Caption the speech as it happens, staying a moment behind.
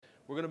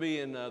We're going to be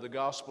in the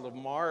Gospel of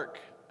Mark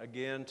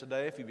again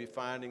today, if you'd be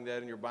finding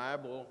that in your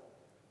Bible.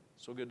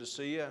 So good to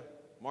see you.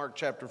 Mark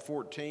chapter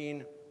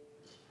 14.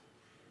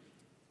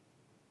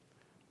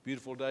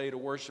 Beautiful day to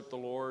worship the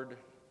Lord.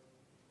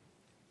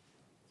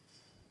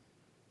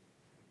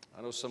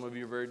 I know some of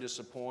you are very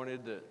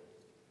disappointed that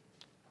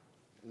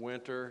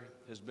winter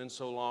has been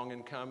so long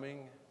in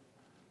coming,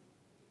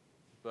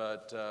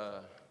 but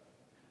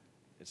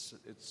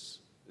it's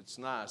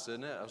nice,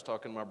 isn't it? I was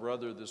talking to my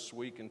brother this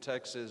week in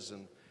Texas,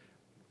 and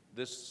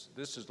this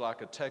is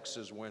like a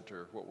Texas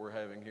winter, what we're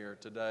having here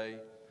today.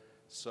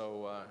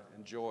 So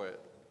enjoy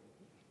it.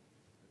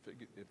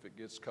 If it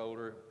gets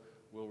colder,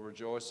 we'll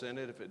rejoice in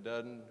it. If it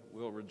doesn't,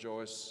 we'll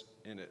rejoice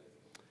in it.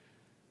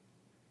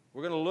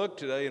 We're going to look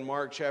today in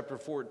Mark chapter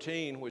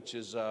 14, which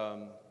is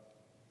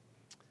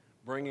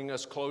bringing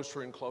us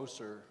closer and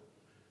closer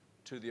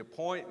to the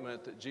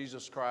appointment that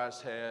Jesus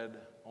Christ had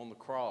on the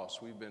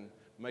cross. We've been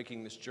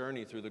making this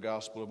journey through the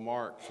Gospel of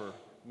Mark for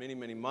many,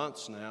 many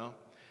months now.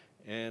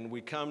 And we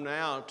come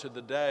now to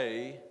the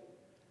day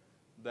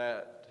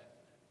that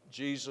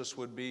Jesus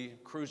would be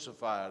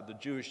crucified. The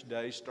Jewish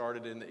day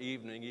started in the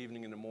evening.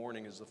 Evening in the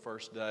morning is the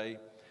first day.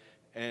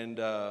 And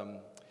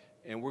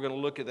we're going to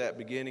look at that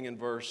beginning in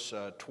verse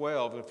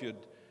 12. If you're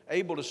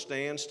able to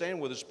stand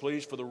with us,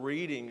 please, for the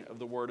reading of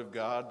the Word of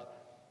God.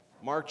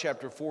 Mark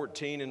chapter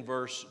 14 and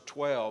verse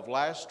 12.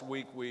 Last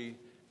week we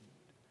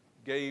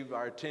gave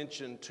our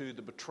attention to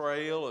the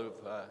betrayal of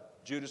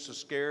Judas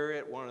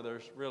Iscariot, one of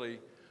those really,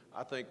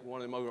 I think,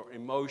 one of the more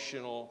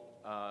emotional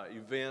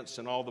events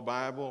in all the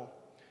Bible.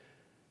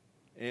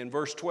 In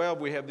verse 12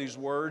 we have these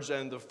words,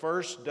 "And the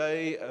first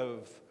day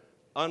of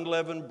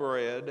unleavened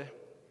bread,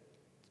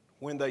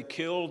 when they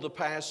killed the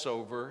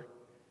Passover,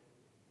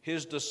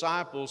 his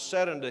disciples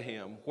said unto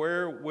him,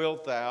 Where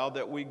wilt thou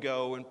that we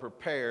go and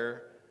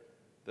prepare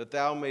that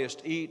thou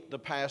mayest eat the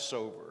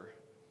Passover?"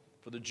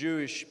 For the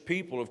Jewish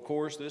people, of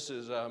course, this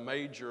is a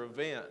major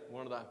event,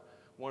 one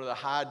of the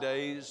high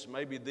days,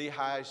 maybe the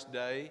highest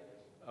day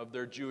of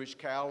their Jewish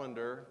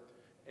calendar.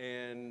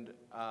 And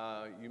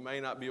you may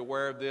not be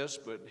aware of this,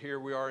 but here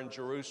we are in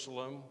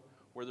Jerusalem,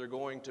 where they're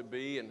going to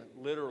be, and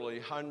literally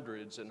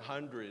hundreds and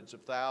hundreds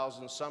of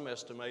thousands, some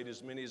estimate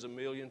as many as 1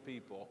 million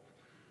people,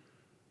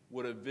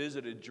 would have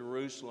visited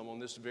Jerusalem on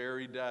this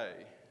very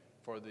day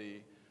for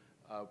the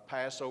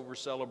Passover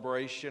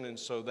celebration. And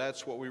so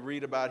that's what we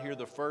read about here,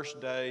 the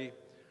first day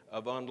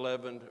of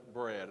unleavened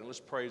bread. And let's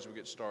pray as we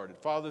get started.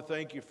 Father,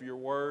 thank you for your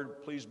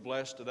word. Please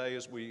bless today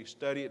as we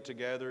study it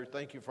together.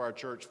 Thank you for our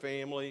church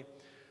family,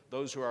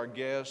 those who are our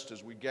guests,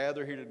 as we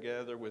gather here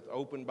together with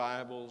open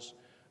Bibles,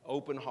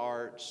 open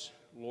hearts,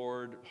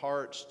 Lord,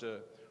 hearts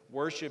to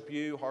worship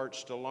you,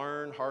 hearts to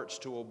learn, hearts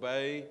to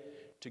obey,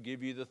 to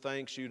give you the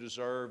thanks you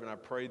deserve. And I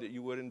pray that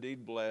you would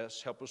indeed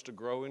bless. Help us to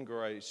grow in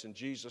grace. In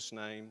Jesus'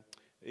 name,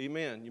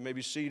 amen. You may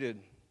be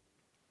seated.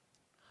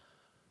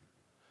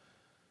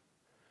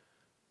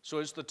 So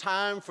it's the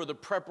time for the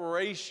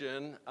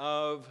preparation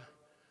of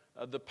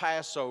the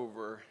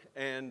Passover.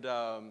 And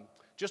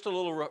just a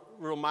little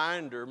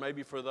reminder,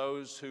 maybe for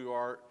those who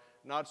are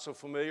not so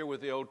familiar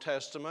with the Old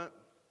Testament,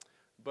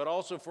 but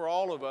also for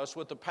all of us,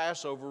 what the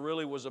Passover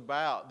really was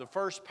about. The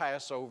first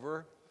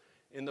Passover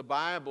in the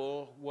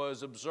Bible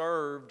was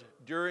observed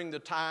during the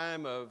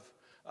time of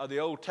the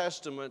Old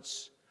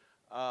Testament's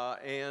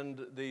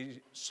and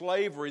the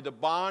slavery, the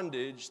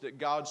bondage that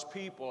God's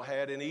people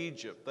had in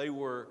Egypt. They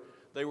were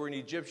in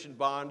Egyptian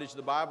bondage,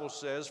 the Bible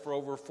says, for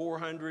over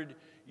 400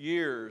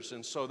 years.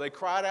 And so they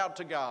cried out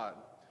to God,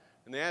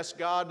 and they asked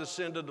God to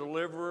send a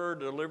deliverer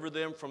to deliver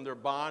them from their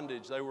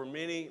bondage. They were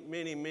many,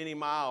 many, many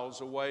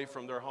miles away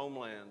from their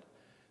homeland.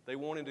 They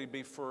wanted to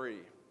be free.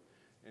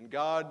 And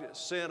God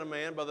sent a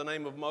man by the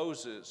name of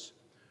Moses,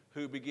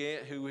 who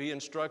he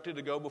instructed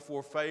to go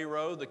before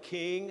Pharaoh, the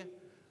king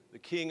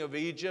of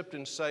Egypt,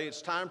 and say,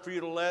 it's time for you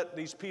to let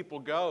these people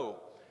go.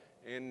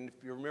 And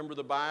if you remember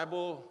the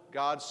Bible,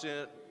 God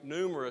sent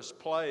numerous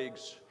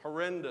plagues,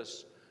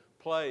 horrendous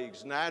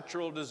plagues,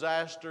 natural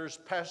disasters,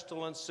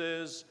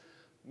 pestilences,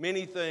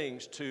 many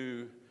things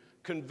to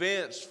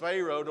convince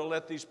Pharaoh to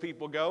let these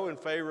people go, and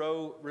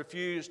Pharaoh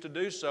refused to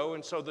do so.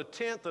 And so the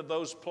 10th of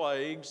those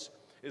plagues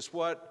is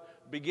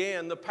what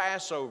began the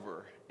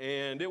Passover,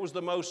 and it was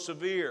the most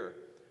severe.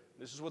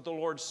 This is what the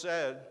Lord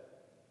said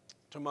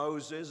to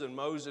Moses, and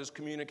Moses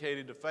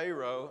communicated to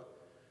Pharaoh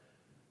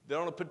that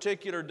on a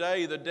particular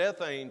day, the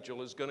death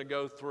angel is going to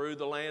go through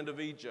the land of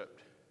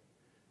Egypt.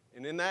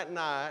 And in that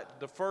night,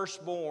 the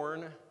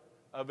firstborn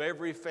of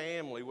every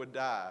family would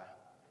die.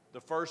 The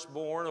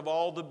firstborn of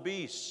all the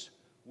beasts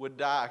would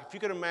die. If you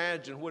could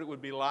imagine what it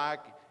would be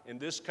like in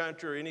this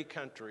country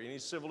or any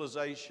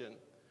civilization,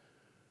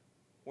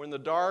 when in the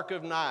dark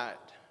of night,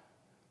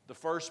 the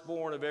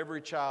firstborn of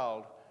every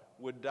child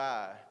would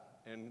die.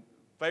 And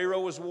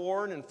Pharaoh was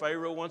warned, and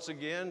Pharaoh once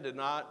again did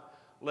not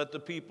let the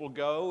people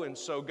go. And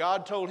so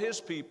God told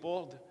his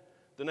people,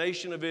 the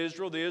nation of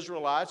Israel, the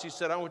Israelites, he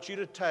said, I want you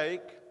to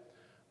take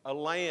a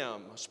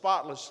lamb, a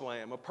spotless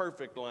lamb, a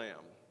perfect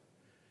lamb.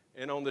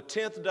 And on the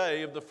 10th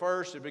day of the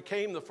first, it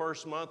became the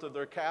first month of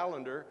their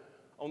calendar,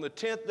 on the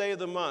 10th day of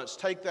the month,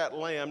 take that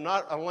lamb,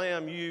 not a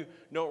lamb you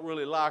don't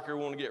really like or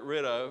want to get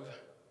rid of,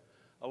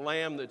 a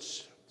lamb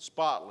that's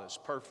spotless,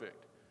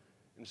 perfect,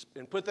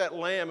 and put that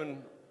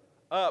lamb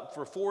up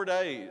for 4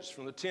 days,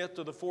 from the 10th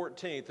to the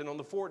 14th. And on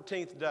the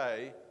 14th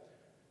day,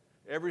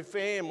 every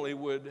family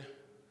would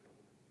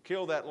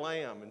kill that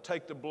lamb and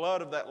take the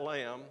blood of that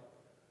lamb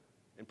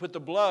and put the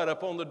blood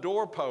up on the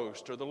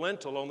doorpost or the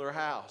lintel on their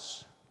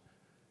house.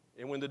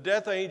 And when the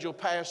death angel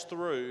passed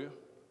through,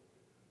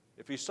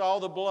 if he saw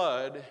the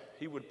blood,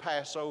 he would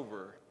pass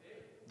over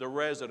the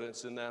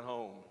residents in that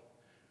home.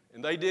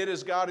 And they did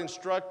as God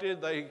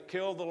instructed. They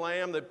killed the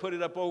lamb. They put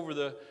it up over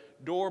the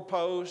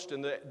doorpost,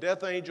 and the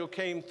death angel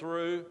came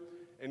through.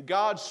 And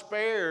God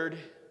spared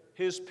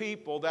his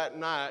people that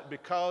night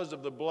because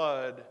of the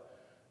blood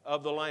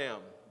of the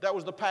lamb. That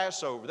was the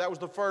Passover. That was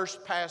the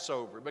first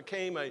Passover. It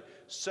became a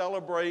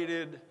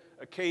celebrated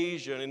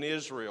occasion in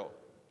Israel.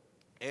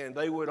 And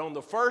they would, on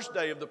the first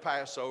day of the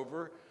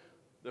Passover,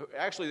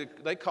 actually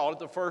they called it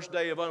the first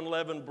day of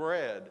unleavened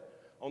bread.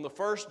 On the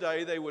first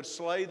day, they would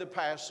slay the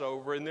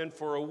Passover, and then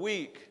for a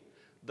week,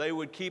 they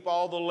would keep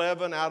all the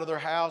leaven out of their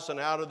house and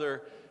out of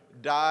their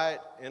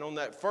diet. And on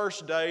that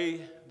first day,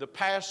 the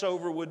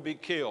Passover would be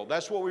killed.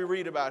 That's what we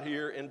read about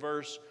here in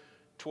verse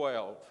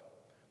 12.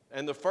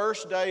 And the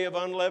first day of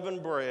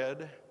unleavened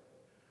bread,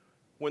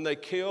 when they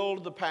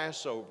killed the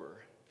Passover,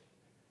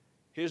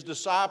 his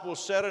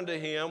disciples said unto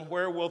him,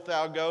 Where wilt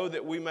thou go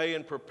that we may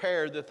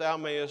prepare that thou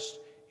mayest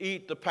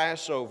eat the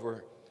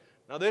Passover?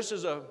 Now this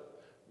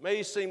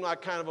may seem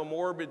like kind of a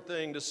morbid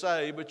thing to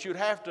say, but you'd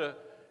have to,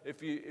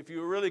 if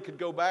you really could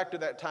go back to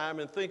that time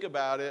and think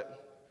about it,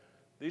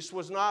 this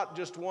was not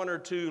just 1 or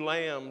 2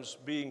 lambs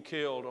being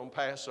killed on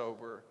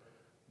Passover.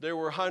 There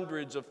were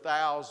hundreds of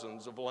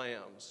thousands of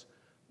lambs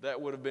that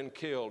would have been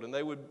killed. And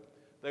they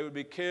would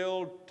be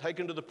killed,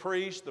 taken to the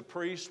priest. The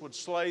priest would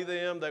slay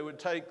them. They would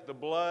take the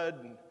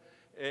blood,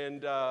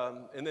 and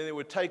then they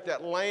would take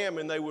that lamb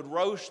and they would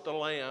roast the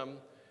lamb,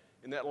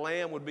 and that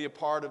lamb would be a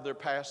part of their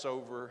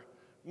Passover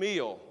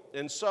meal.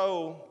 And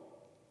so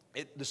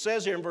it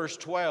says here in verse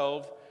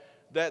 12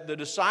 that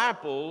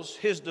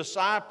his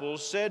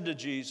disciples said to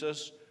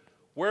Jesus,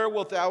 Where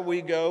wilt thou that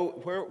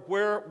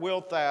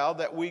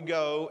we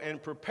go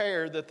and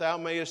prepare that thou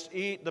mayest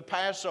eat the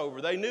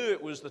Passover? They knew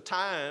it was the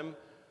time.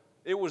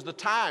 It was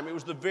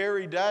the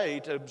very day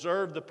to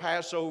observe the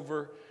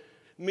Passover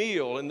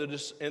meal. And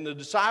the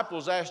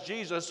disciples asked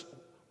Jesus,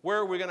 Where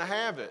are we going to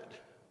have it?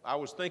 I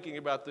was thinking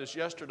about this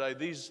yesterday.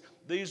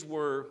 These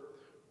were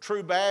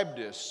true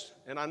Baptists.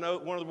 And I know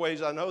one of the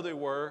ways I know they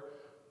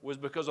was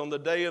because on the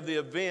day of the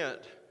event,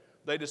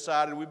 they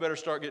decided we better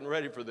start getting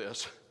ready for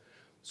this.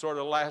 Sort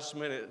of last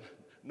minute,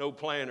 no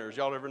planners.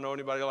 Y'all ever know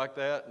anybody like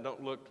that?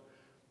 Don't look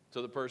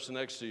to the person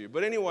next to you.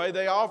 But anyway,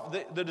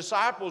 the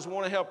disciples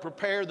want to help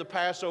prepare the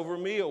Passover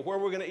meal, where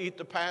we're going to eat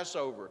the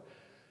Passover.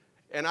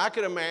 And I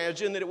could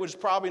imagine that it was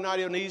probably not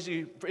even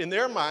easy in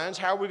their minds,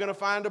 how are we going to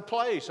find a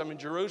place? I mean,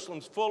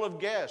 Jerusalem's full of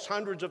guests,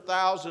 hundreds of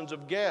thousands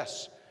of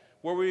guests.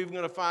 Where are we even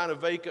going to find a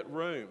vacant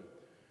room?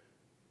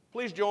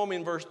 Please join me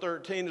in verse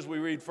 13 as we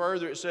read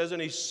further. It says,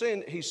 And he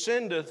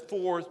sendeth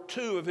forth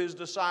 2 of his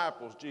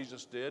disciples,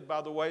 Jesus did.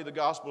 By the way, the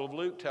Gospel of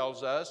Luke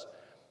tells us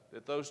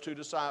that those 2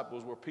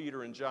 disciples were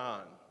Peter and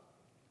John.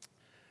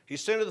 He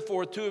sendeth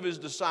forth 2 of his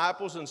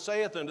disciples, and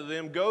saith unto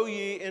them, Go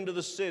ye into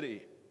the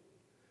city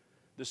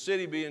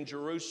being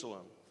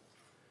Jerusalem.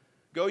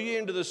 Go ye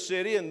into the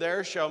city, and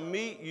there shall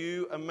meet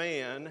you a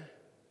man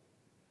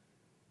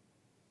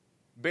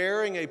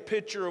bearing a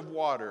pitcher of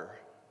water.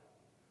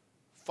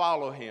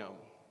 Follow him.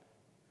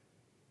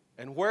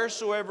 And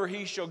wheresoever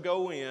he shall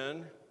go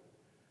in,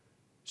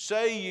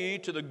 say ye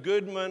to the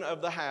goodman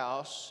of the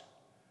house,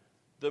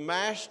 The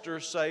master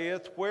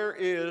saith, Where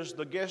is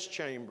the guest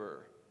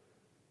chamber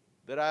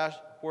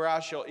where I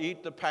shall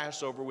eat the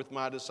Passover with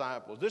my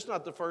disciples? This is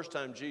not the first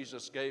time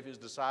Jesus gave his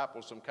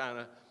disciples some kind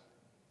of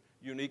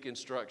unique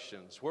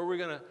instructions. Where are we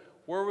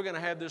going to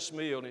have this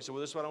meal? And he said,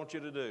 Well, this is what I want you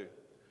to do.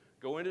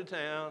 Go into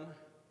town,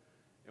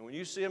 and when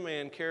you see a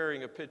man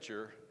carrying a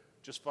pitcher,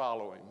 just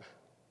follow him.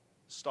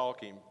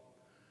 Stalk him.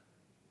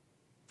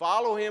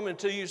 Follow him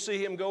until you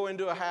see him go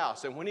into a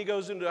house. And when he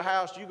goes into a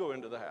house, you go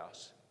into the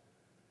house.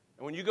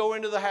 And when you go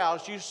into the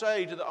house, you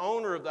say to the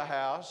owner of the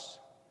house,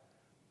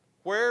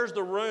 Where's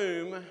the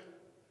room,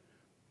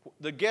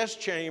 the guest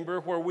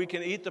chamber, where we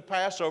can eat the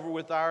Passover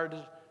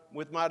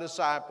with my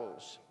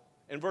disciples?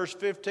 In verse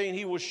 15,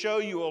 he will show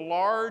you a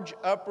large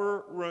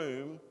upper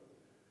room,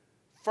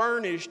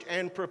 furnished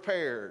and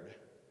prepared.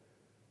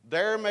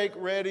 There make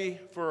ready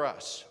for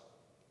us.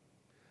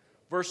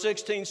 Verse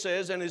 16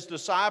 says, And his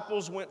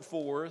disciples went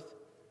forth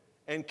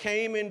and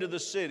came into the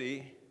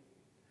city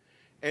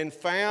and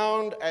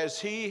found as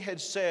he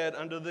had said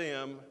unto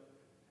them,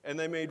 and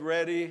they made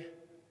ready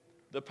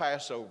the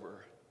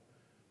Passover.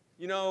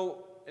 You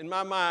know, in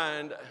my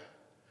mind,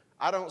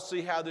 I don't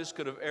see how this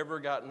could have ever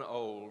gotten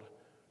old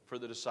for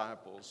the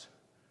disciples.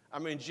 I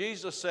mean,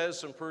 Jesus says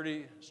some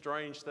pretty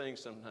strange things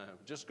sometimes.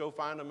 Just go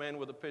find a man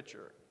with a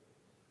pitcher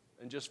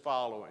and just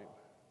follow him.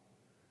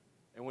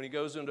 And when he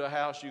goes into a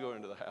house, you go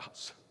into the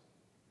house.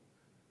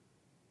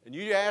 And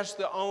you ask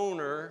the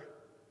owner,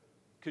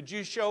 could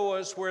you show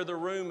us where the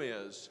room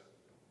is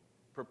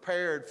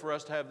prepared for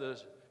us to have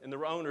this? And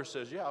the owner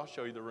says, yeah, I'll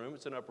show you the room.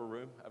 It's an upper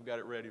room. I've got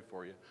it ready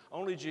for you.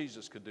 Only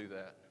Jesus could do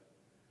that.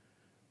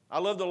 I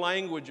love the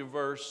language of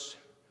verse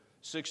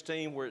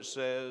 16 where it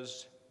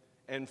says,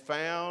 and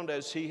found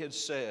as he had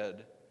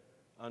said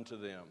unto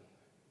them.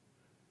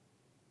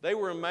 They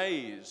were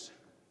amazed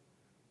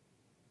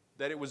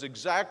that it was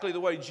exactly the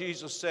way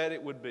Jesus said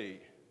it would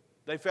be.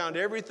 They found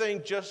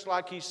everything just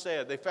like he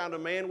said. They found a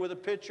man with a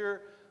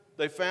pitcher.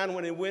 They found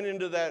when he went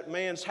into that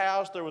man's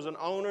house, there was an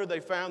owner. They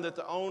found that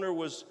the owner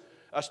was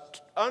an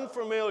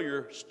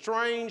unfamiliar,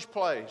 strange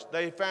place.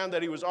 They found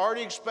that he was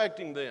already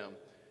expecting them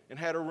and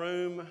had a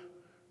room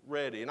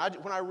ready. And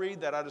when I read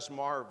that, I just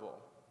marvel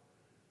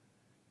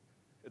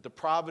at the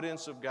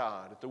providence of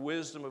God, at the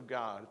wisdom of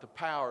God, at the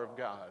power of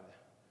God.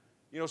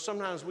 You know,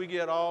 sometimes we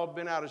get all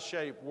bent out of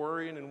shape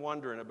worrying and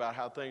wondering about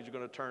how things are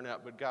going to turn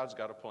out, but God's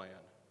got a plan.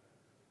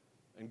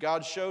 And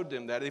God showed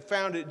them that. They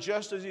found it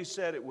just as he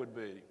said it would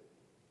be.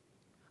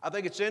 I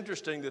think it's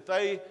interesting that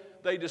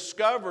they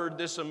discovered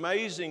this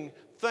amazing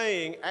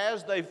thing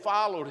as they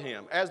followed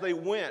him, as they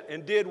went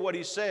and did what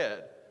he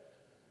said.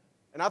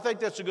 And I think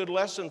that's a good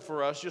lesson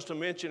for us just to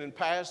mention in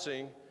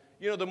passing.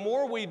 You know, the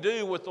more we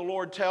do what the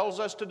Lord tells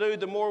us to do,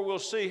 the more we'll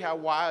see how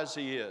wise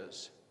he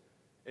is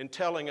in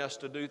telling us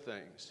to do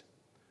things.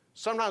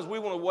 Sometimes we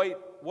want to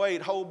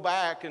wait, hold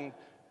back, and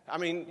I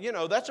mean, you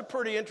know, that's a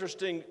pretty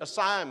interesting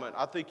assignment.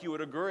 I think you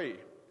would agree.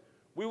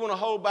 We want to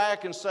hold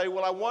back and say,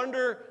 well, I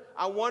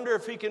wonder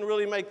if he can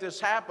really make this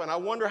happen. I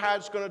wonder how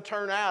it's going to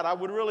turn out. I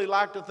would really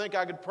like to think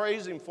I could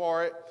praise him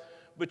for it.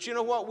 But you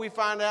know what we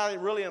find out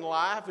really in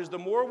life is the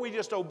more we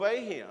just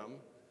obey him,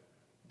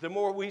 the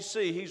more we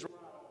see he's right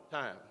all the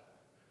time.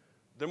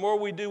 The more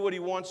we do what he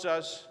wants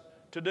us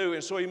to do.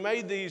 And so he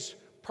made these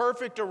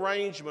perfect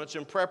arrangements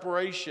in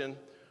preparation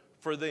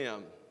for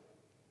them.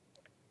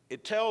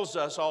 It tells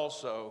us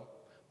also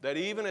that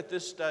even at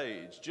this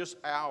stage, just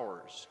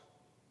hours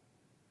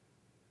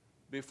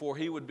before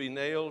he would be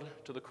nailed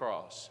to the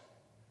cross,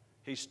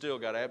 he still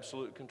got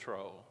absolute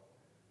control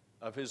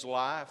of his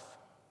life,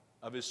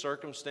 of his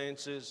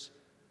circumstances,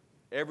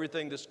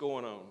 everything that's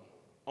going on.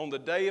 On the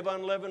day of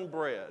unleavened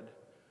bread,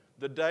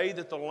 the day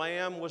that the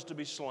Lamb was to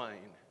be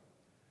slain,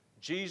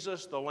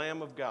 Jesus, the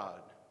Lamb of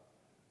God,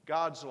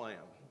 God's Lamb,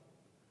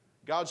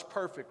 God's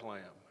perfect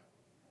Lamb,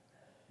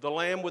 the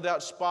Lamb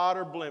without spot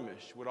or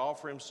blemish, would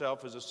offer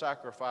himself as a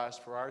sacrifice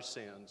for our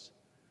sins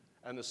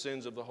and the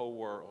sins of the whole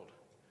world.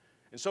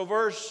 And so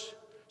verse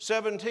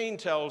 17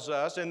 tells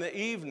us, in the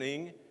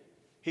evening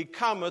he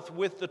cometh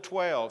with the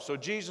 12. So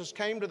Jesus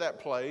came to that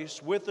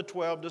place with the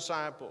 12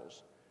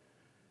 disciples.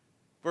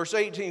 Verse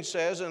 18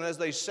 says, and as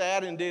they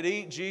sat and did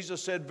eat,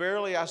 Jesus said,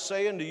 verily I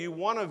say unto you,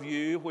 one of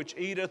you which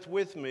eateth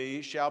with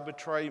me shall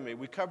betray me.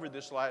 We covered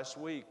this last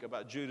week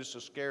about Judas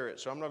Iscariot,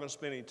 so I'm not going to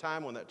spend any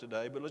time on that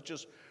today, but let's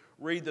just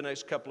read the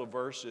next couple of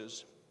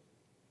verses.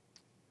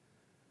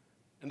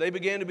 And they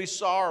began to be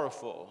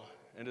sorrowful,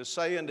 and to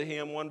say unto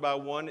him one by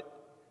one,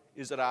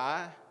 is it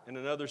I? And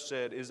another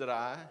said, is it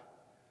I?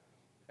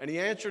 And he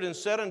answered and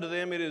said unto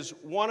them, it is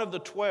one of the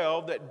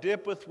 12 that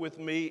dippeth with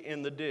me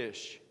in the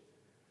dish.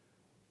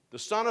 The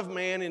Son of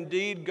Man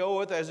indeed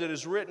goeth as it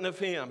is written of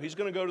him. He's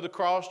going to go to the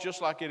cross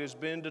just like it has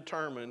been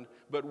determined.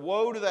 But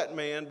woe to that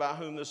man by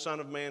whom the Son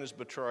of Man is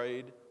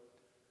betrayed.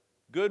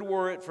 Good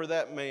were it for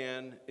that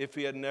man if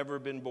he had never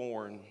been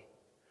born.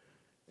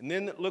 And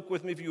then look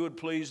with me, if you would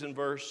please, in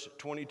verse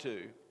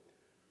 22.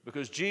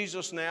 Because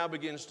Jesus now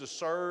begins to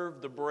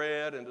serve the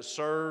bread and to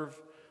serve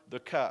the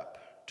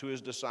cup to his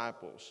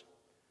disciples.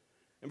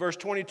 In verse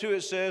 22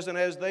 it says, and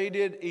as they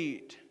did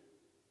eat,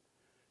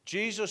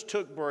 Jesus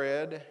took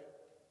bread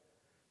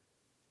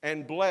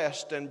and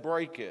blessed and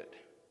brake it,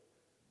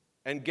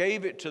 and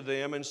gave it to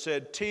them, and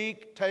said,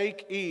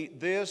 take, eat,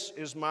 this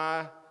is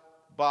my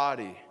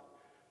body.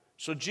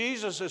 So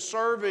Jesus is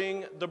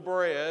serving the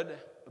bread,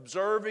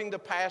 observing the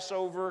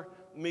Passover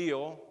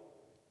meal.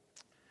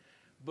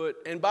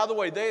 And by the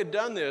way, they had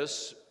done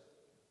this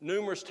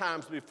numerous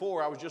times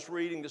before. I was just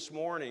reading this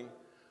morning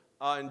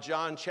in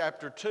John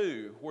chapter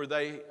 2, where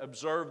they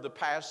observed the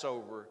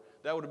Passover.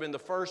 That would have been the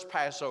first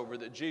Passover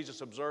that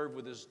Jesus observed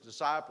with his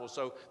disciples.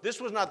 So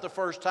this was not the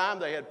first time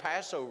they had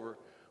Passover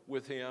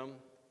with him,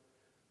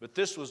 but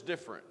this was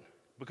different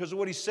because of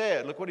what he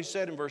said. Look what he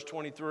said in verse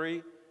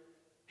 23.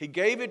 He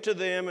gave it to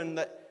them,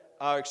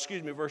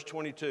 verse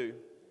 22.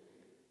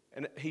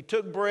 And he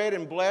took bread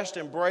and blessed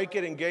and brake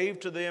it and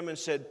gave to them and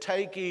said,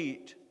 take,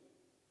 eat.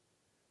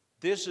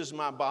 This is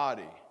my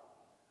body.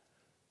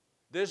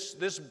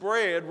 This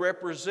bread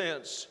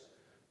represents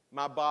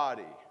my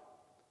body.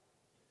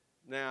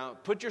 Now,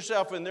 put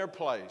yourself in their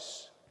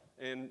place.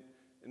 And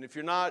if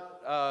you're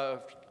not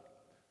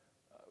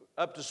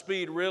up to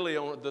speed really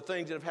on the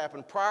things that have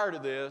happened prior to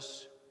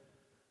this,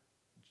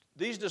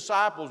 these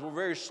disciples were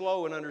very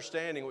slow in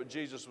understanding what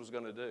Jesus was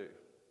going to do.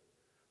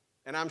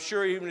 And I'm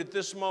sure even at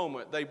this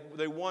moment,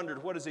 they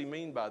wondered, what does he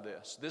mean by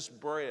this? This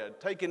bread.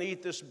 Take and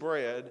eat this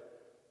bread.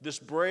 This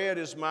bread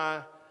is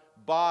my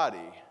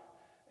body.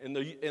 And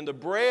the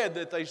bread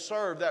that they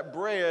served, that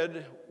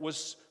bread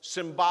was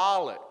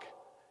symbolic.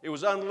 It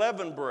was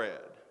unleavened bread.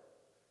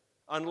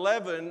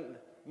 Unleavened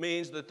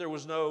means that there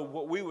was no,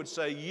 what we would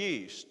say,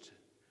 yeast,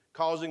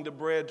 causing the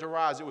bread to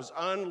rise. It was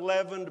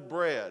unleavened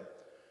bread.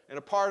 And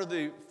a part of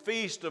the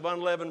feast of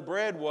unleavened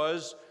bread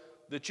was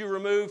that you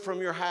removed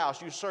from your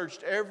house. You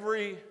searched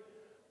every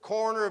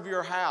corner of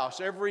your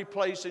house, every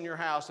place in your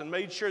house, and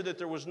made sure that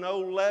there was no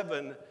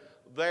leaven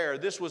there.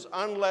 This was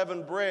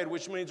unleavened bread,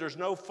 which means there's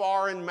no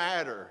foreign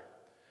matter.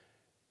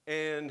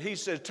 And he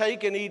said,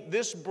 take and eat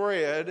this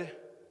bread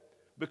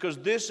because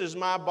this is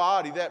my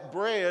body. That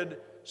bread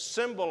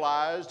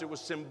symbolized, it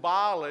was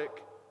symbolic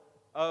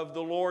of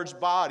the Lord's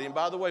body. And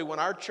by the way, when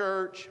our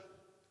church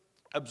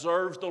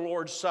observes the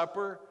Lord's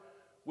Supper,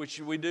 which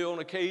we do on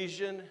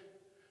occasion,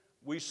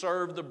 we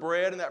serve the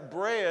bread, and that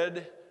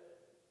bread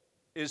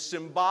is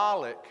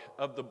symbolic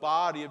of the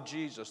body of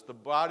Jesus, the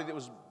body that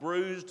was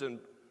bruised and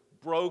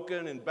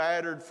broken and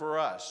battered for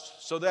us.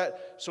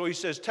 So he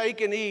says,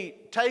 take and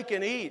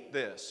eat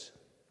this,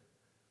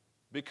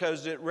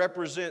 because it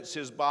represents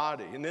his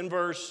body. And then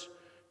verse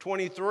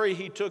 23,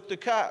 he took the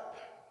cup,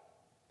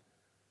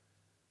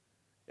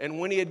 and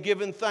when he had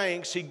given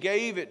thanks, he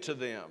gave it to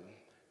them,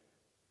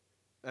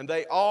 and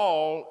they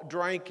all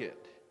drank it.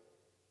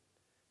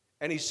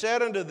 And he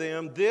said unto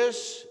them,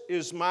 this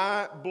is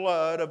my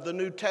blood of the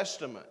New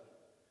Testament,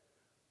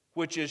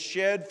 which is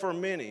shed for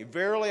many.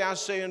 Verily I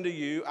say unto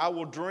you, I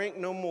will drink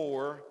no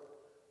more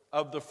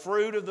of the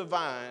fruit of the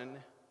vine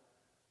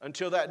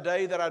until that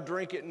day that I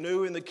drink it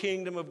new in the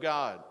kingdom of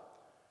God.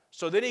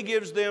 So then he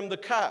gives them the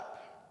cup,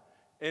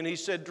 and he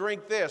said,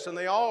 drink this. And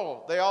they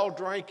all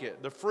drank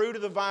it. The fruit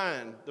of the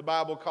vine, the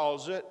Bible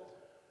calls it,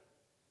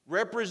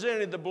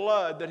 represented the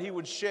blood that he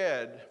would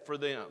shed for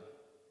them.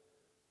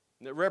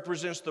 And it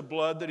represents the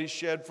blood that he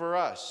shed for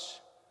us.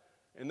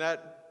 And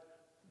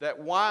that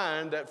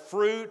wine, that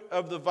fruit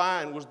of the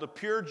vine, was the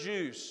pure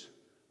juice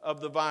of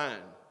the vine.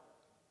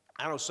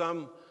 I know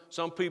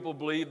some people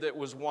believe that it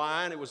was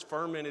wine, it was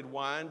fermented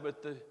wine,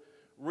 but the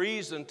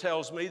reason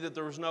tells me that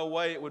there was no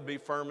way it would be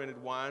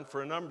fermented wine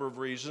for a number of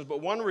reasons.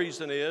 But one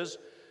reason is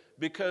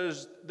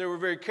because they were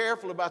very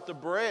careful about the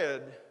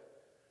bread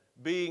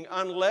being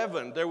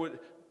unleavened.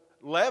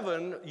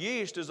 Leaven,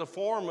 yeast, is a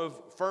form of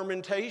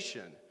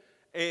fermentation.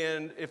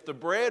 And if the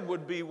bread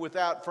would be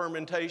without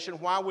fermentation,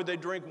 why would they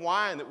drink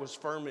wine that was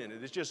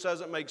fermented? It just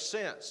doesn't make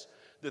sense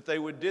that they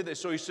would do this.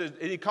 So he said,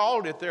 and he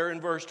called it there in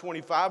verse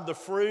 25, the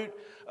fruit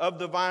of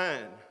the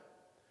vine.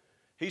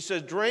 He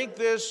says, drink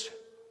this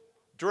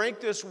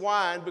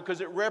wine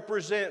because it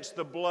represents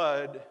the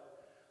blood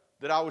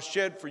that I was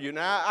shed for you.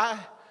 Now,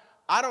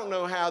 I don't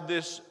know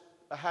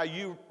how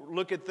you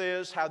look at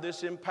this, how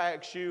this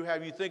impacts you, how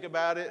you think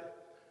about it.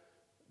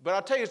 But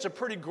I'll tell you, it's a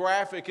pretty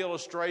graphic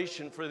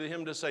illustration for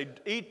him to say,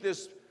 eat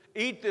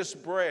this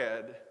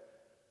bread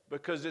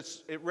because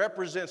it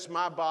represents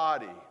my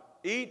body.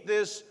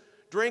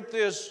 Drink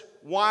this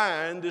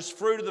wine, this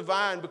fruit of the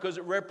vine, because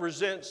it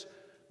represents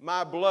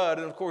my blood.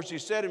 And of course, he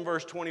said in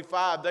verse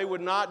 25, they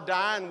would not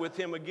dine with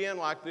him again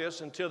like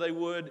this until they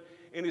would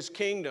in his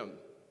kingdom.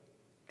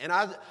 And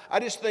I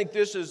just think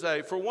this is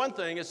for one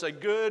thing, it's a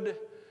good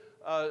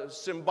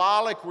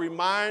symbolic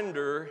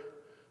reminder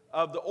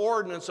of the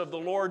ordinance of the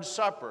Lord's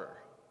Supper.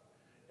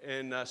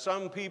 And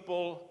some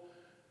people,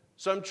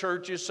 some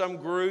churches, some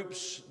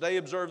groups, they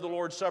observe the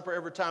Lord's Supper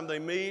every time they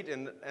meet,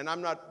 and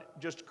I'm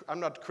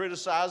not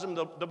criticizing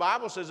them. The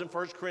Bible says in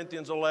 1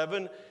 Corinthians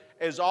 11,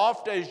 as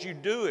oft as you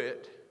do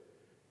it,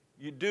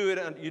 you do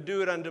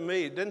it unto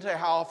me. It didn't say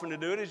how often to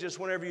do it, it's just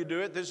whenever you do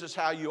it, this is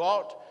how you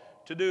ought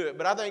to do it.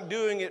 But I think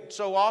doing it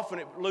so often,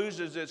 it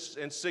loses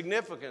its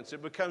significance.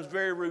 It becomes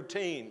very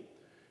routine.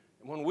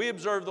 When we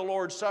observe the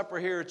Lord's Supper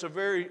here, it's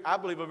I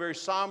believe a very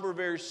somber,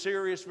 very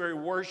serious, very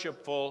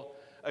worshipful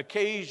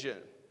occasion.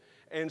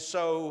 And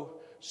so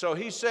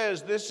he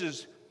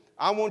says,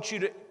 I want you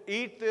to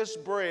eat this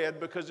bread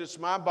because it's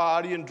my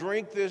body and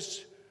drink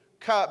this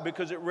cup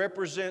because it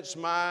represents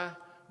my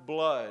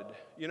blood.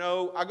 You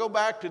know, I go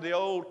back to the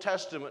Old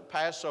Testament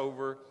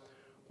Passover,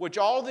 which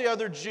all the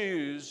other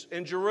Jews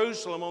in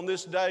Jerusalem on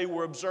this day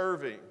were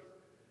observing,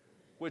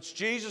 which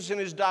Jesus and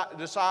his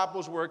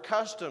disciples were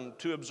accustomed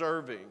to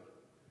observing.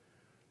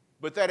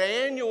 But that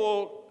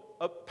annual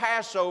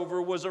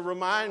Passover was a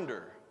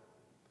reminder.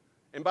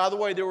 And by the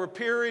way, there were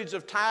periods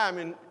of time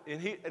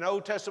in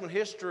Old Testament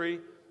history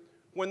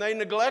when they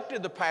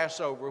neglected the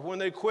Passover, when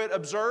they quit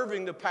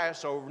observing the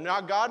Passover. Now,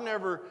 God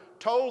never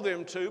told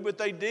them to, but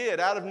they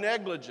did out of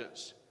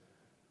negligence.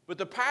 But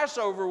the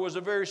Passover was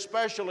a very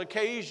special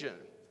occasion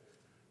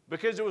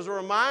because it was a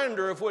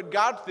reminder of what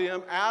got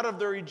them out of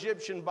their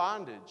Egyptian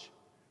bondage.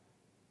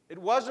 It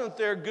wasn't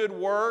their good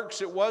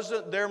works. It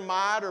wasn't their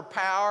might or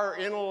power or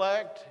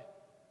intellect.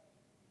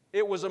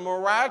 It was a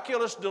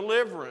miraculous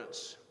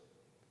deliverance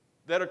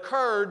that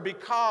occurred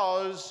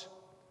because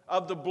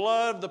of the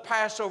blood of the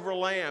Passover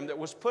lamb that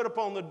was put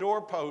upon the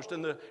doorpost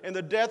and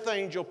the death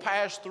angel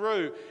passed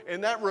through.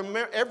 And that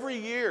every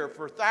year,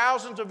 for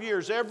thousands of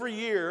years, every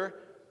year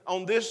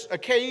on this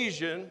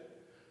occasion,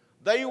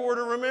 they were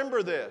to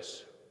remember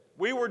this.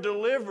 We were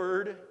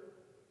delivered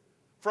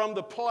from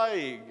the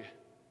plague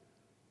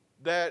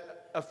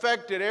that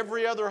affected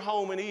every other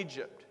home in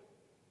Egypt.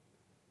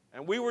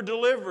 And we were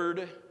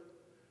delivered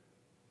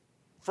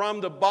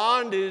from the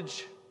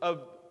bondage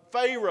of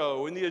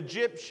Pharaoh and the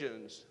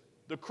Egyptians,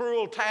 the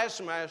cruel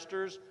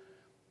taskmasters,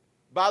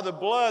 by the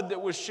blood that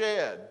was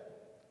shed.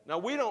 Now,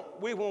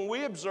 when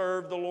we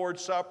observe the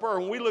Lord's Supper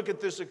and we look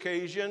at this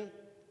occasion,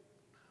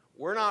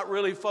 we're not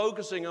really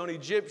focusing on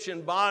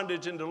Egyptian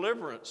bondage and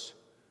deliverance.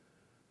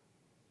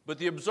 But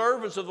the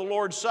observance of the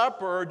Lord's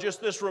Supper, or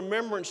just this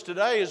remembrance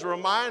today, is a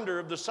reminder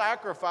of the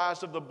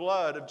sacrifice of the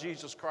blood of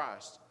Jesus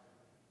Christ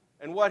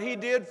and what He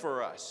did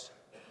for us.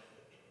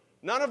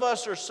 None of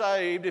us are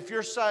saved. If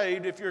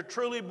you're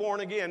truly born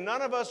again,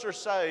 none of us are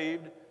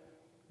saved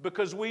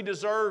because we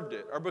deserved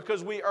it or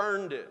because we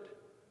earned it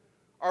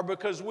or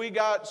because we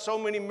got so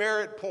many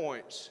merit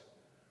points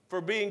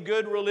for being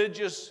good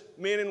religious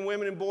men and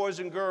women and boys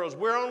and girls.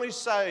 We're only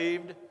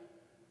saved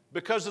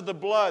because of the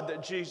blood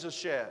that Jesus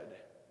shed.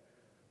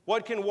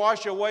 What can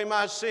wash away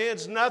my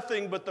sins?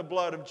 Nothing but the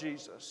blood of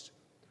Jesus.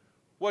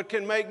 What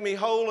can make me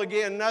whole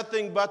again?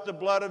 Nothing but the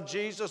blood of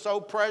Jesus. Oh,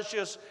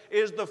 precious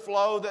is the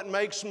flow that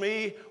makes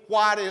me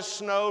white as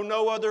snow.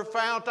 No other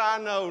fount I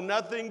know.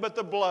 Nothing but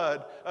the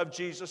blood of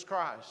Jesus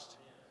Christ.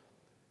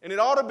 And it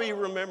ought to be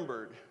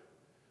remembered.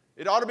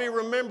 It ought to be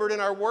remembered in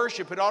our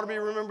worship. It ought to be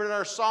remembered in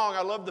our song.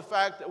 I love the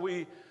fact that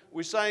we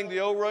sang the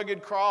Old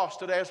Rugged Cross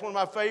today. It's one of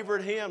my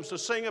favorite hymns to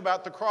sing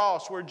about the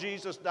cross where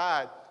Jesus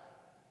died.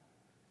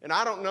 And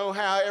I don't know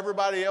how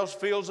everybody else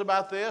feels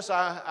about this.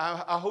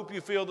 I hope you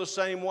feel the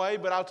same way.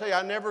 But I'll tell you,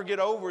 I never get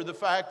over the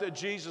fact that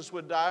Jesus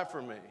would die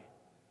for me.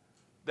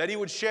 That He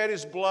would shed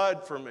His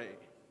blood for me.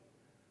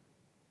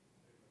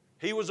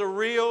 He was a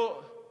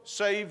real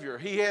Savior.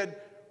 He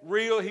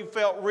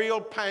felt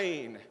real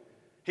pain.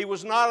 He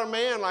was not a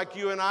man like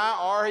you and I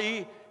are.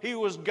 He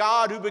was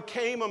God who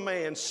became a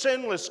man.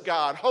 Sinless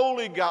God,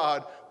 holy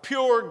God,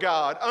 pure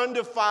God,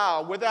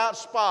 undefiled, without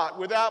spot,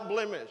 without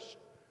blemish.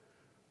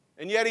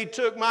 And yet He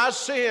took my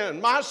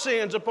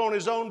sins upon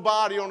His own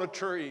body on a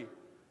tree.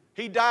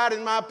 He died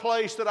in my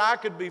place that I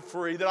could be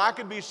free, that I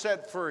could be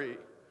set free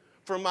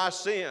from my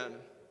sin.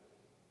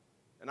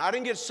 And I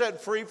didn't get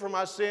set free from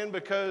my sin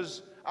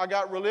because I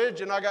got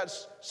religion. I got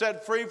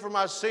set free from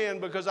my sin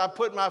because I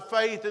put my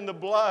faith in the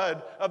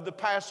blood of the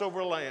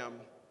Passover lamb.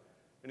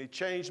 And He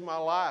changed my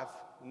life.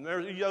 And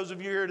there's those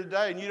of you here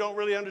today, and you don't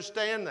really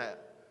understand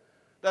that.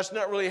 That's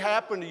not really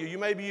happened to you.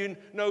 Maybe you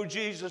know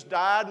Jesus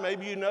died.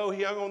 Maybe you know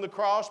He hung on the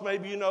cross.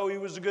 Maybe you know He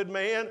was a good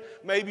man.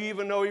 Maybe you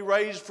even know He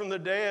raised from the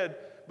dead.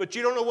 But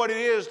you don't know what it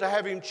is to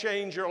have Him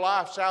change your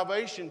life.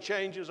 Salvation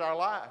changes our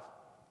life.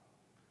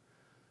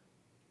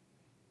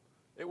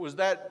 It was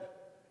that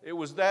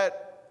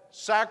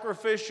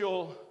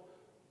sacrificial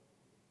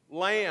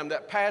lamb,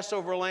 that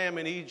Passover lamb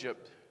in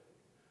Egypt,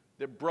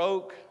 that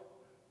broke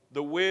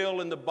the will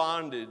and the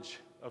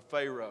bondage of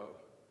Pharaoh,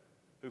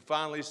 who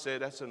finally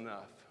said, "That's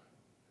enough.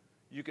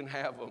 You can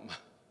have them.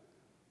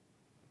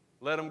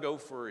 Let them go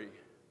free."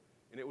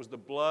 And it was the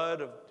blood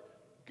of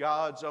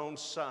God's own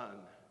Son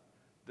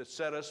that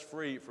set us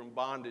free from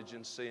bondage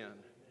and sin.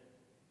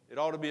 It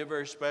ought to be a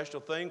very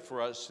special thing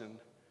for us. And,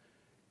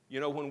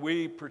 when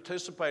we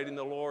participate in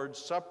the Lord's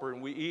Supper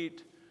and we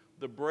eat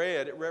the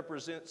bread, it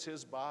represents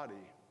His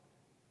body.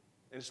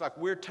 And it's like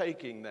we're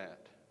taking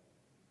that.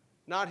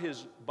 Not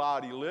His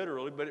body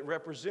literally, but it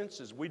represents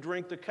His. We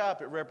drink the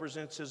cup, it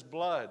represents His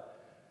blood.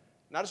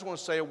 And I just want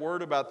to say a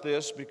word about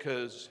this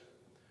because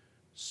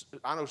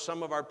I know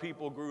some of our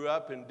people grew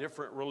up in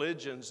different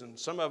religions and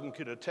some of them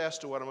could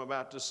attest to what I'm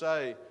about to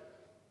say.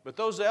 But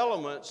those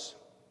elements,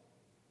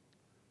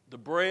 the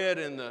bread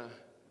and the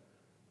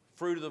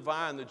fruit of the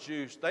vine, the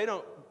juice, they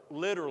don't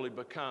literally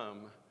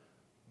become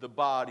the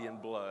body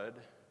and blood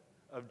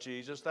of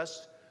Jesus.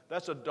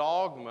 That's a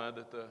dogma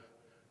that the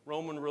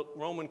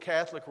Roman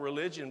Catholic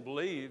religion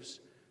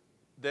believes,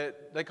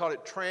 that they call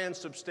it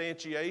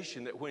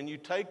transubstantiation, that when you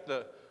take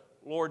the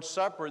Lord's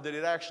Supper, that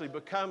it actually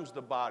becomes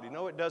the body.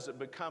 No, it doesn't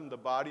become the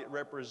body. It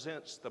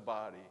represents the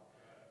body.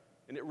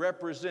 And it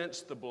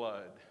represents the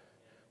blood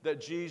that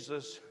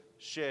Jesus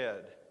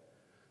shed.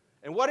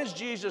 And what is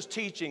Jesus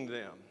teaching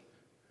them?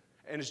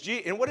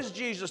 And what is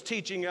Jesus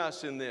teaching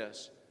us in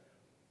this?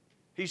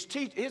 This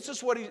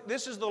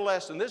is the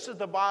lesson. This is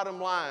the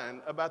bottom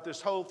line about this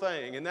whole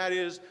thing. And that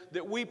is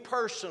that we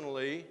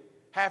personally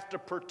have to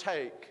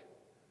partake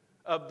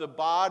of the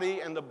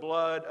body and the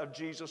blood of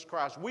Jesus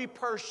Christ. We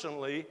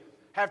personally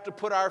have to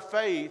put our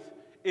faith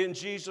in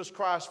Jesus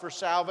Christ for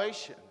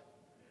salvation.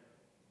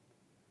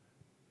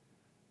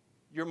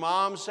 Your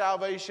mom's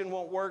salvation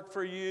won't work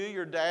for you.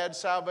 Your dad's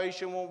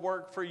salvation won't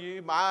work for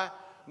you. My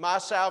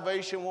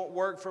salvation won't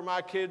work for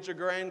my kids or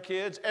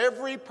grandkids.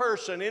 Every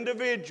person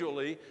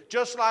individually,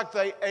 just like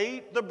they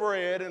ate the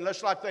bread and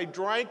just like they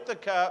drank the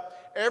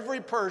cup, every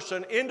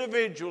person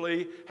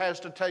individually has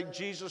to take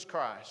Jesus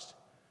Christ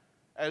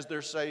as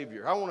their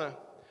Savior. I want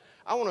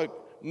to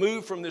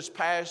move from this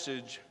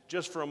passage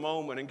just for a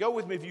moment and go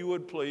with me, if you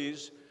would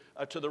please,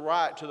 to the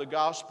right, to the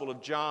Gospel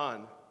of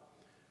John.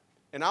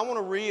 And I want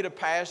to read a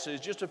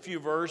passage, just a few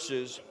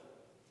verses,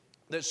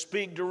 that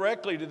speak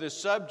directly to this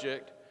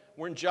subject.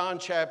 We're in John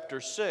chapter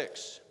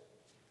 6.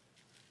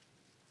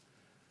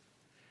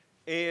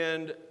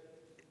 And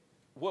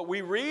what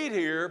we read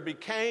here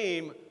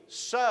became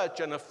such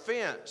an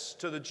offense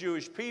to the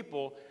Jewish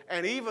people,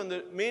 and even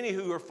the many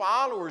who are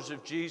followers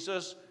of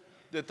Jesus,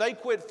 that they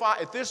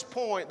at this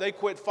point, they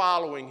quit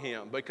following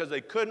him because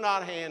they could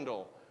not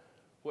handle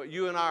what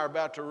you and I are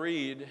about to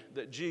read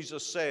that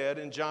Jesus said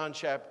in John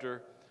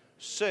chapter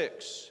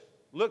 6.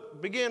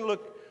 Look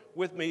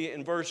with me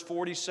in verse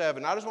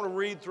 47. I just want to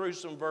read through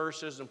some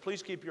verses, and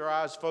please keep your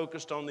eyes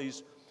focused on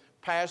these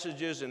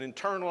passages and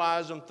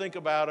internalize them, think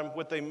about them,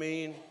 what they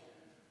mean.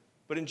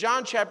 But in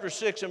John chapter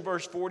 6 and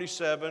verse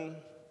 47,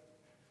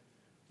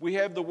 we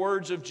have the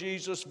words of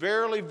Jesus,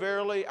 "Verily,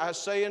 verily, I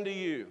say unto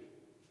you,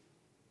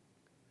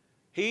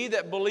 he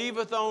that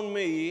believeth on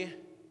me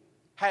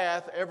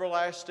hath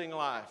everlasting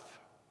life.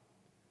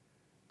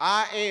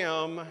 I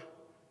am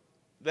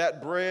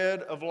that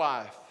bread of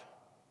life.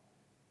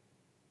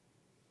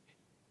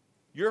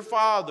 Your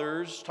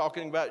fathers,"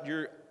 talking about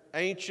your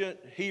ancient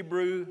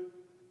Hebrew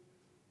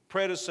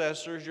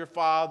predecessors, your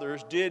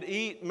fathers, "did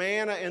eat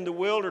manna in the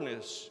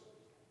wilderness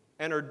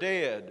and are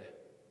dead.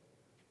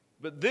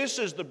 But this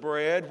is the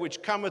bread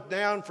which cometh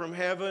down from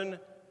heaven,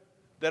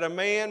 that a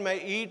man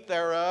may eat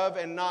thereof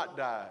and not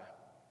die."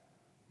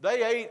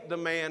 They ate the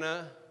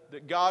manna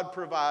that God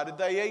provided.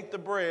 They ate the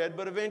bread,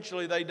 but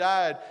eventually they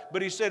died.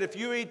 But he said, if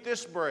you eat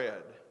this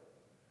bread,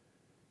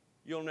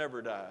 you'll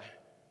never die.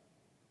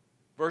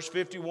 Verse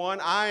 51,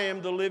 "I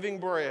am the living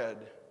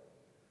bread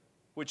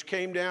which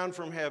came down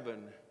from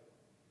heaven.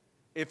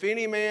 If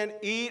any man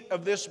eat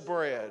of this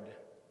bread,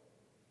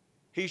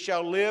 he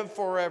shall live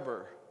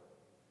forever.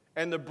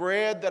 And the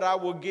bread that I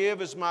will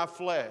give is my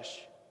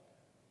flesh,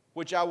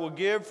 which I will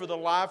give for the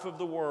life of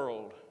the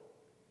world."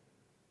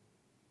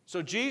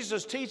 So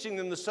Jesus teaching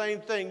them the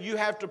same thing. You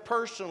have to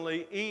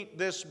personally eat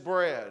this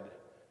bread.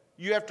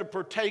 You have to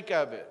partake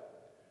of it.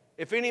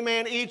 If any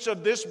man eats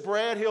of this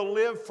bread, he'll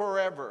live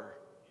forever.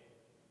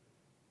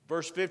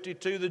 Verse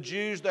 52, "The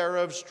Jews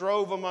thereof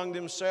strove among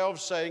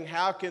themselves, saying,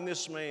 How can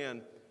this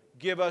man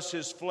give us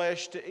his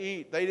flesh to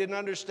eat?" They didn't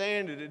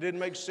understand it. It didn't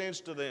make sense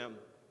to them.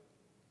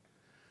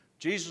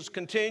 Jesus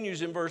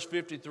continues in verse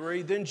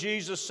 53, "Then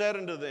Jesus said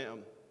unto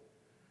them,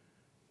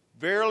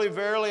 Verily,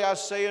 verily, I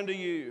say unto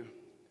you,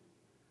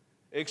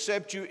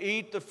 except you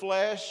eat the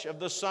flesh of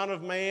the Son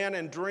of Man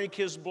and drink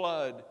his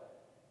blood,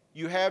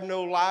 you have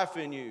no life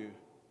in you."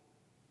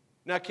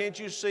 Now, can't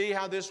you see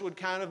how this would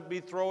kind of be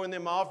throwing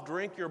them off?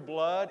 Drink your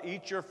blood,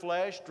 eat your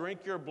flesh,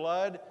 drink your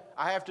blood.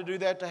 I have to do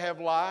that to have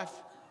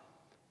life.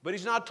 But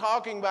he's not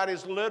talking about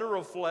his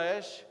literal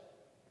flesh.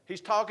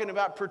 He's talking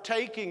about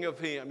partaking of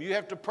him. You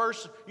have to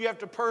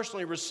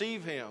personally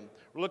receive him.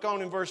 Look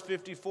on in verse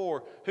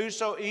 54.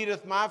 "Whoso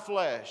eateth my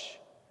flesh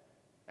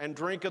and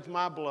drinketh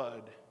my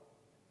blood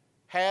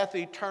hath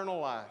eternal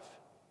life,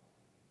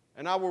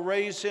 and I will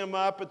raise him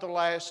up at the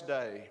last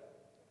day.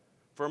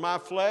 For my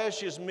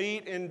flesh is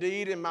meat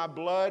indeed, and my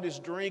blood is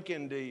drink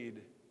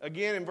indeed."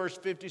 Again in verse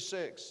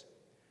 56.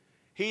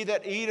 "He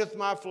that eateth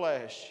my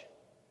flesh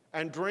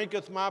and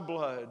drinketh my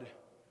blood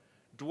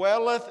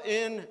dwelleth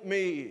in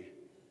me,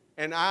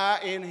 and I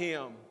in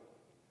him."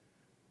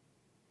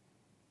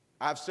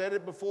 I've said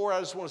it before, I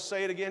just want to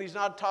say it again. He's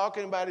not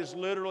talking about his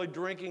literally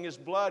drinking his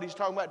blood. He's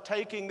talking about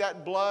taking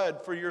that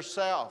blood for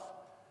yourself.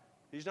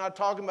 He's not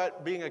talking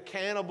about being a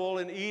cannibal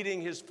and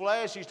eating his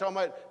flesh. He's talking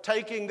about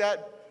taking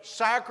that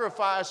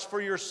sacrifice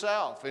for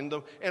yourself. And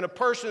a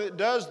person that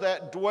does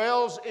that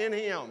dwells in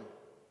him,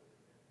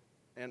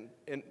 and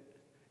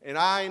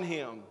I in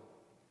him.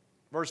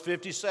 Verse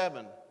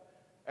 57,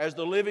 "As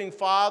the living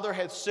Father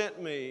hath sent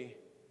me,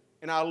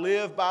 and I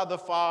live by the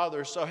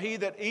Father, so he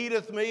that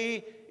eateth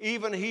me,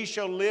 even he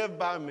shall live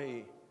by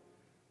me."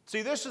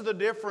 See, this is the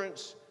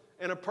difference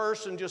in a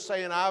person just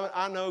saying,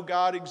 I know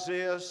God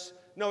exists.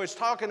 No, it's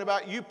talking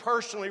about you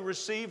personally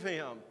receive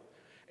him.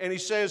 And he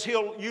says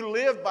you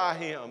live by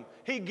him.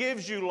 He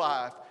gives you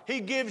life. He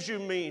gives you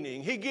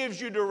meaning. He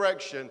gives you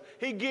direction.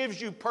 He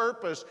gives you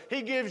purpose.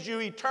 He gives you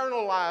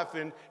eternal life,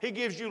 and he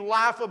gives you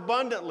life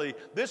abundantly.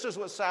 This is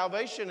what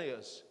salvation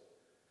is.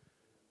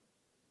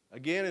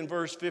 Again in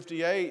verse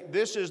 58,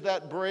 "This is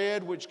that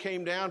bread which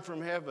came down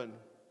from heaven,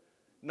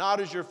 not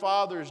as your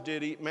fathers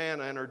did eat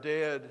manna and are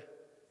dead.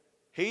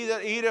 He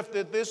that eateth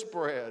this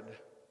bread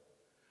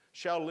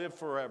shall live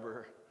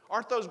forever."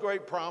 Aren't those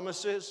great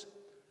promises?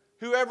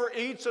 Whoever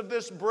eats of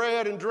this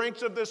bread and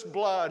drinks of this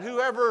blood,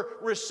 whoever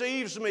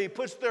receives me,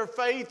 puts their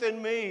faith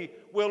in me,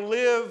 will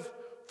live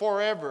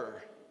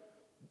forever.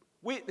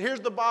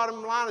 Here's the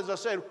bottom line, as I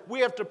said,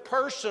 we have to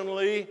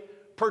personally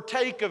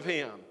partake of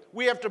him.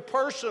 We have to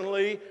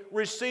personally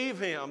receive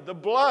him. The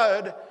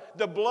blood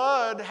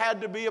had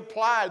to be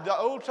applied. The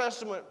Old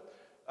Testament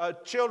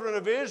children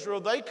of Israel,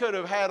 they could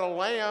have had a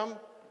lamb,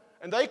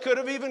 and they could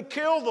have even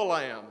killed the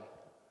lamb.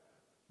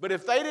 But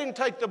if they didn't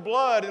take the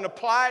blood and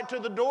apply it to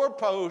the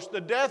doorpost,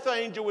 the death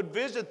angel would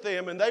visit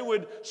them and they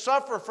would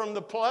suffer from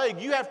the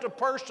plague. You have to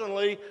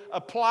personally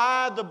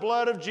apply the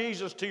blood of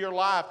Jesus to your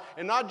life.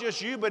 And not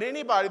just you, but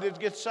anybody that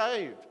gets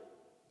saved.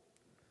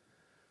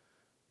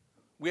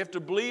 We have to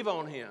believe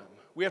on Him.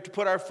 We have to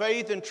put our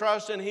faith and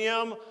trust in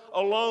Him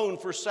alone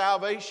for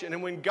salvation.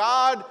 And when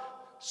God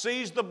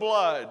sees the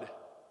blood,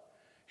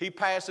 He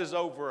passes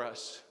over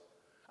us.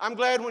 I'm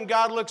glad when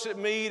God looks at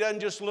me, He doesn't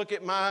just look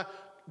at my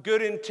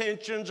good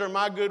intentions or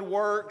my good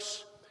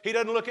works. He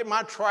doesn't look at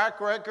my track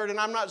record, and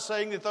I'm not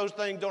saying that those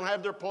things don't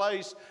have their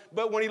place,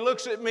 but when He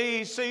looks at me,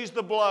 He sees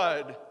the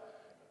blood,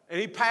 and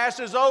He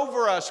passes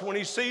over us when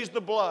He sees the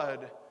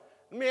blood.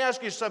 Let me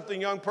ask you something,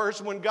 young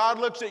person. When God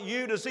looks at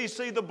you, does He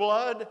see the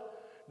blood?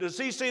 Does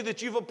He see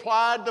that you've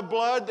applied the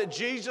blood, that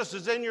Jesus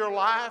is in your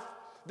life,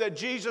 that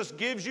Jesus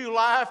gives you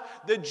life,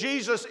 that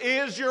Jesus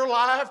is your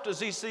life? Does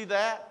He see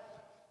that?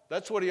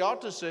 That's what He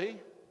ought to see.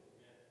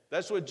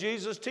 That's what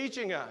Jesus is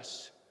teaching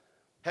us.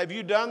 Have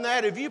you done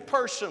that? Have you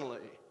personally,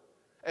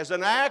 as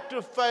an act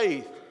of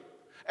faith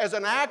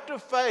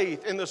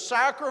in the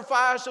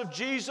sacrifice of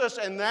Jesus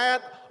and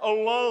that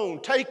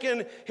alone,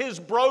 taken His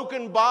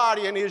broken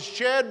body and His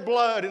shed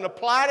blood and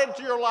applied it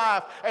to your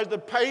life as the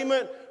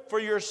payment for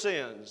your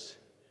sins?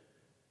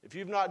 If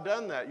you've not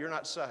done that, you're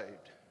not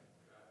saved.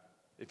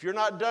 If you're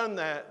not done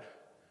that,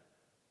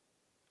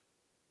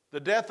 the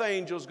death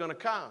angel is going to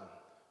come.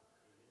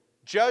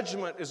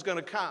 Judgment is going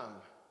to come.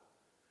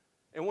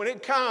 And when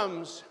it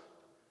comes,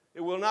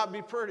 it will not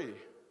be pretty.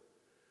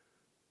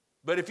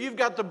 But if you've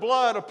got the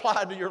blood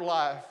applied to your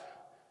life,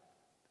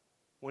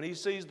 when He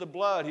sees the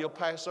blood, He'll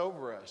pass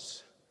over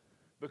us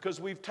because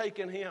we've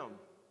taken Him.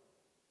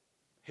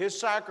 His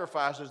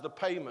sacrifice is the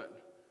payment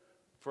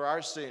for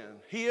our sin.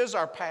 He is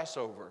our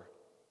Passover.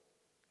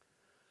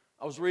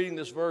 I was reading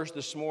this verse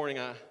this morning.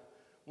 I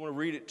want to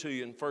read it to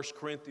you in 1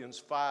 Corinthians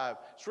 5.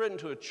 It's written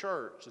to a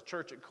church, the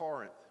church at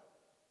Corinth.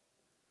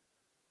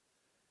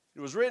 It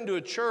was written to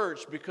a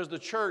church because the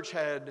church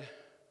had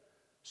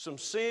some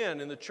sin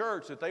in the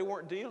church that they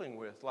weren't dealing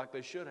with like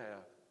they should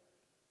have.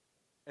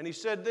 And he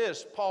said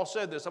this, Paul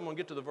said this, I'm going to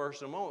get to the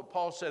verse in a moment.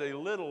 Paul said, a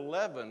little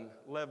leaven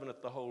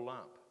leaveneth the whole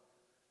lump.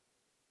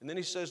 And then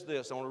he says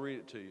this, I want to read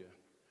it to you.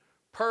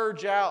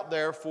 Purge out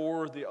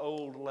therefore the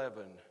old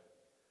leaven,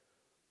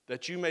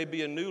 that you may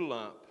be a new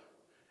lump,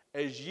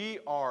 as ye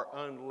are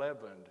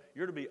unleavened.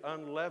 You're to be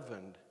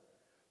unleavened.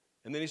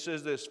 And then he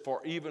says this,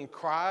 for even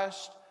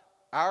Christ,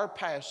 our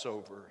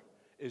Passover,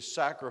 is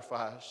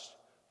sacrificed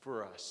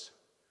for us.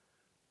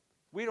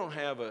 We don't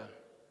have a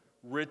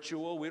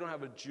ritual. We don't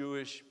have a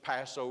Jewish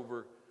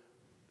Passover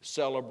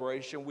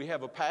celebration. We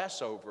have a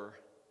Passover.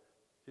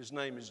 His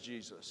name is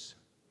Jesus.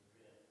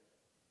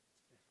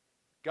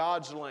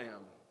 God's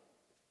Lamb.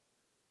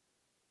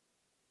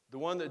 The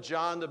one that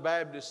John the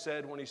Baptist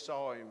said when he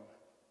saw Him,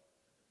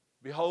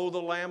 behold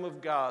the Lamb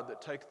of God that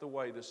taketh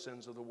away the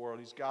sins of the world.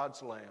 He's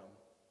God's Lamb.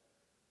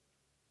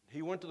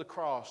 He went to the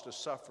cross to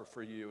suffer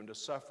for you and to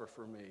suffer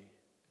for me.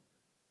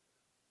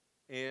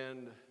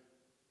 And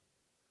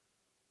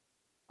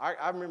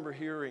I remember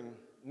hearing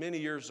many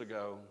years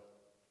ago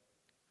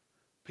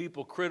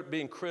people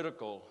being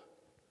critical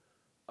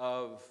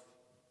of,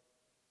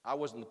 I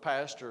wasn't the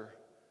pastor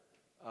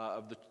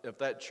of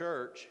that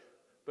church,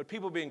 but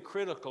people being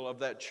critical of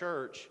that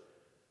church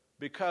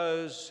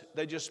because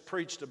they just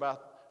preached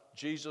about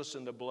Jesus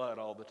and the blood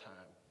all the time.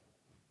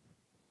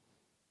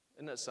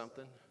 Isn't that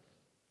something?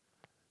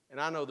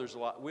 And I know there's a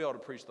lot, we ought to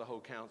preach the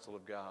whole counsel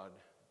of God.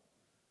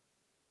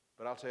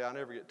 But I'll tell you, I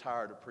never get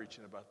tired of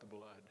preaching about the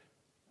blood.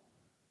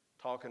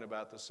 Talking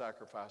about the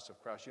sacrifice of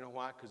Christ. You know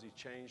why? Because He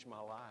changed my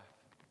life.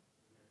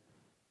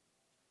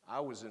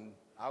 I was in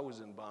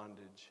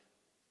bondage.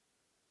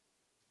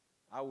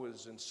 I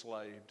was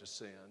enslaved to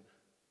sin.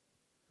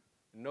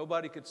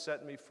 Nobody could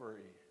set me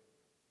free.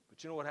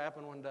 But you know what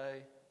happened one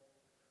day?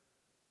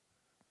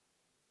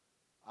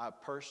 I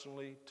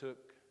personally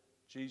took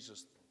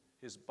Jesus,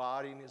 His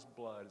body and His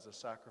blood as a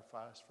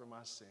sacrifice for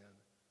my sin.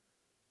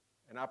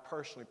 And I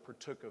personally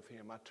partook of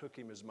Him. I took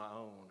Him as my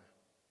own.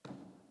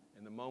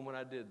 And the moment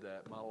I did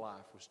that, my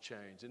life was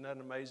changed. Isn't that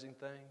an amazing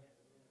thing?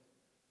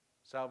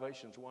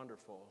 Salvation's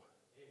wonderful.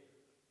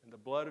 And the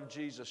blood of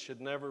Jesus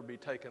should never be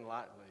taken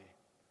lightly.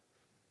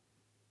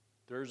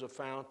 There's a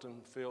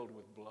fountain filled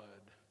with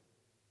blood,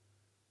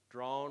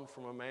 drawn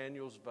from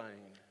Emmanuel's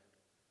vein.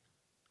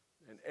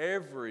 And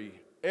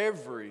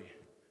every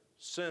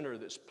sinner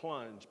that's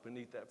plunged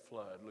beneath that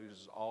flood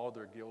loses all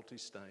their guilty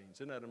stains.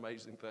 Isn't that an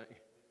amazing thing?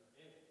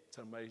 It's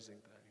an amazing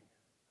thing.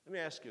 Let me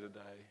ask you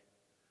today,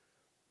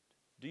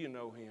 do you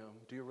know Him?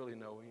 Do you really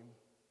know Him?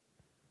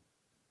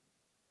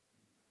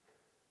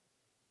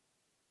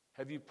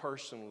 Have you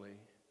personally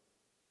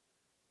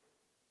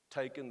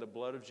taken the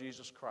blood of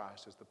Jesus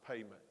Christ as the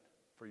payment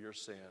for your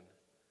sin?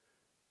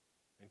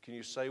 And can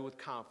you say with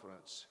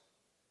confidence,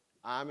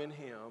 I'm in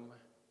Him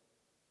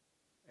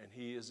and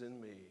He is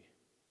in me,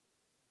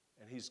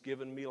 and He's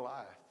given me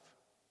life?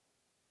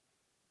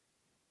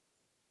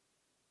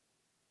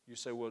 You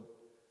say, well,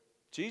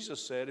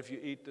 Jesus said if you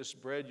eat this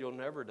bread, you'll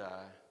never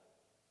die.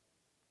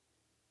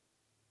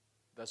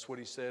 That's what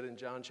he said in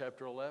John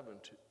chapter 11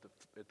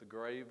 at the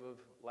grave of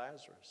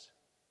Lazarus.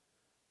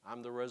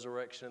 I'm the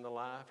resurrection and the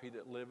life. He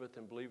that liveth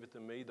and believeth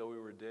in me, though he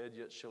were dead,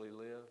 yet shall he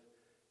live.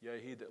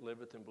 Yea, he that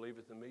liveth and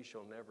believeth in me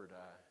shall never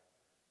die.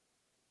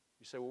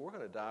 You say, well, we're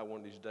going to die one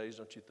of these days,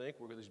 don't you think?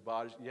 We're going to these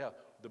bodies. Yeah,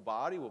 the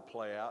body will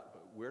play out,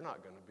 but we're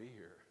not going to be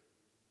here.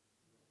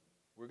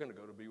 We're going to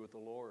go to be with the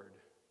Lord.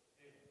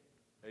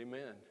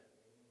 Amen.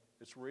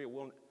 It's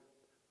real.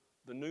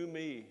 The new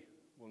me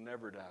will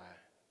never die.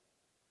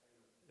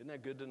 Isn't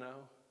that good to know?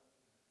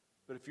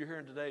 But if you're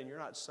here today and you're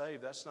not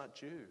saved, that's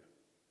not you.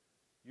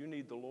 You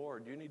need the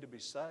Lord. You need to be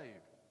saved.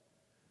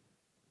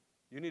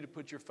 You need to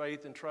put your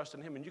faith and trust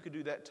in Him, and you could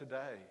do that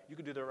today. You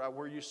could do that right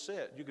where you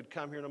sit. You could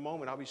come here in a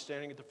moment. I'll be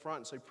standing at the front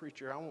and say,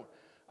 preacher,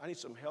 I need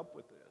some help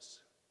with this.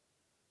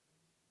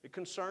 It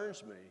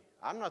concerns me.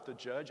 I'm not the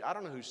judge. I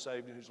don't know who's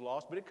saved and who's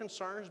lost, but it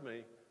concerns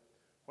me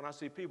when I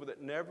see people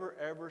that never,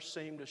 ever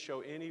seem to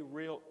show any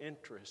real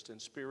interest in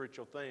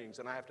spiritual things,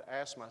 and I have to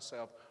ask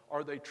myself,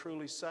 are they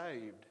truly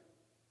saved?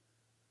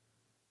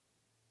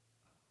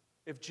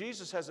 If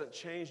Jesus hasn't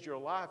changed your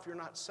life, you're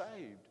not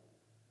saved.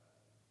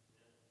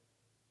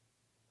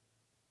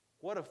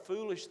 What a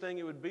foolish thing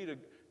it would be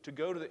to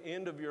go to the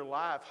end of your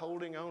life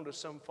holding on to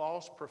some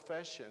false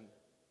profession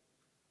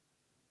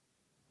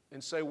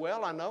and say,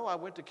 well, I know I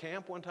went to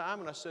camp one time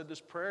and I said this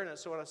prayer and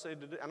that's what I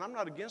said to do. And I'm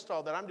not against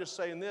all that. I'm just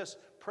saying this.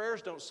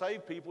 Prayers don't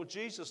save people.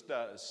 Jesus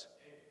does.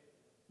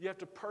 You have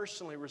to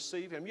personally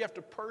receive Him. You have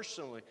to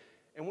personally.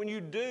 And when you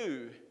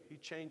do, He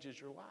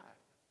changes your life.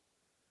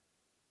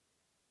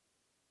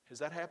 Has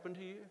that happened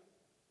to you?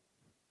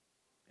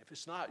 If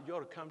it's not, you ought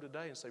to come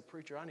today and say,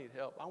 preacher, I need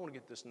help. I want to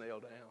get this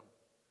nailed down.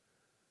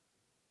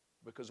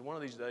 Because one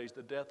of these days,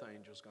 the death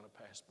angel is going to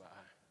pass by.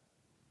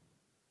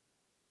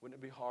 Wouldn't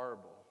it be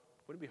horrible?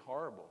 Wouldn't it be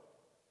horrible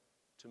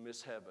to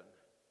miss heaven?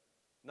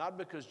 Not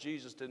because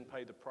Jesus didn't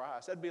pay the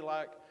price. That'd be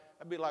like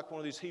one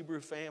of these Hebrew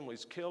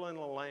families killing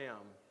a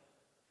lamb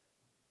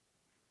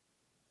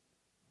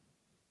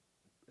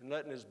and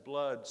letting his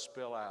blood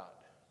spill out,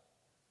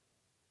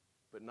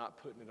 but not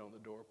putting it on the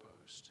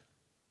doorpost.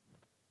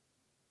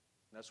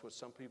 And that's what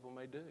some people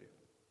may do.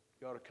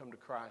 You ought to come to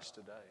Christ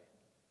today.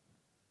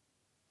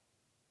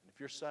 And if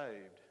you're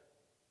saved,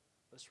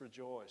 let's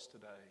rejoice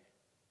today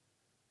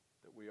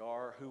that we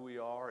are who we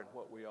are and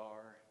what we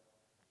are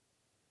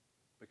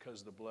because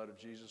of the blood of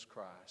Jesus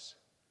Christ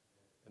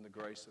and the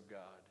grace of God.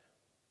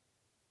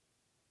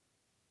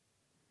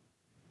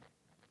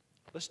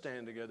 Let's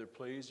stand together,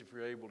 please, if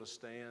you're able to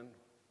stand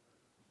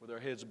with our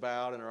heads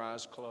bowed and our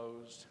eyes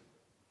closed.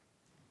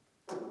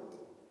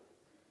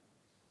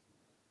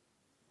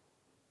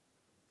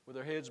 With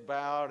their heads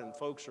bowed and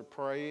folks are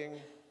praying,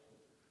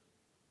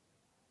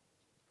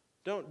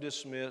 don't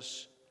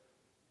dismiss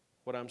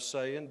what I'm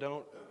saying.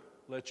 Don't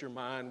let your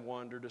mind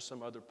wander to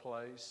some other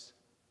place.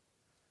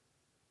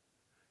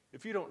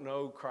 If you don't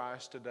know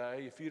Christ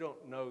today, if you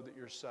don't know that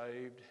you're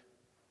saved,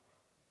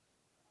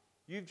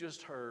 you've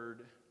just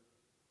heard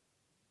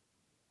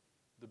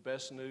the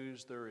best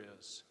news there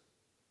is,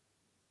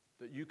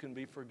 that you can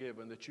be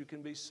forgiven, that you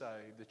can be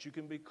saved, that you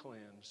can be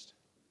cleansed,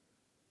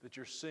 that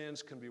your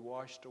sins can be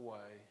washed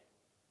away,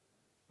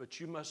 but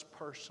you must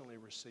personally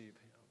receive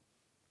Him.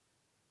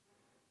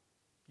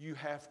 You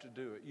have to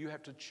do it. You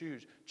have to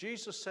choose.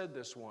 Jesus said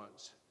this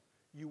once,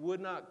 you would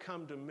not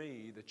come to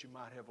me that you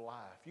might have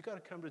life. You've got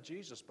to come to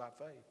Jesus by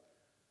faith.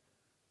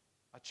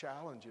 I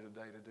challenge you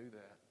today to do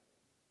that.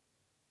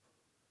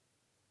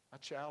 I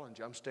challenge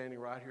you. I'm standing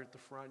right here at the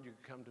front. You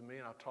can come to me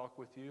and I'll talk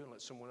with you and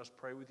let someone else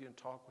pray with you and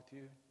talk with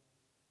you.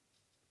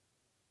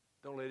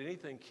 Don't let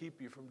anything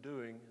keep you from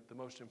doing the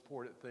most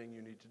important thing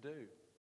you need to do.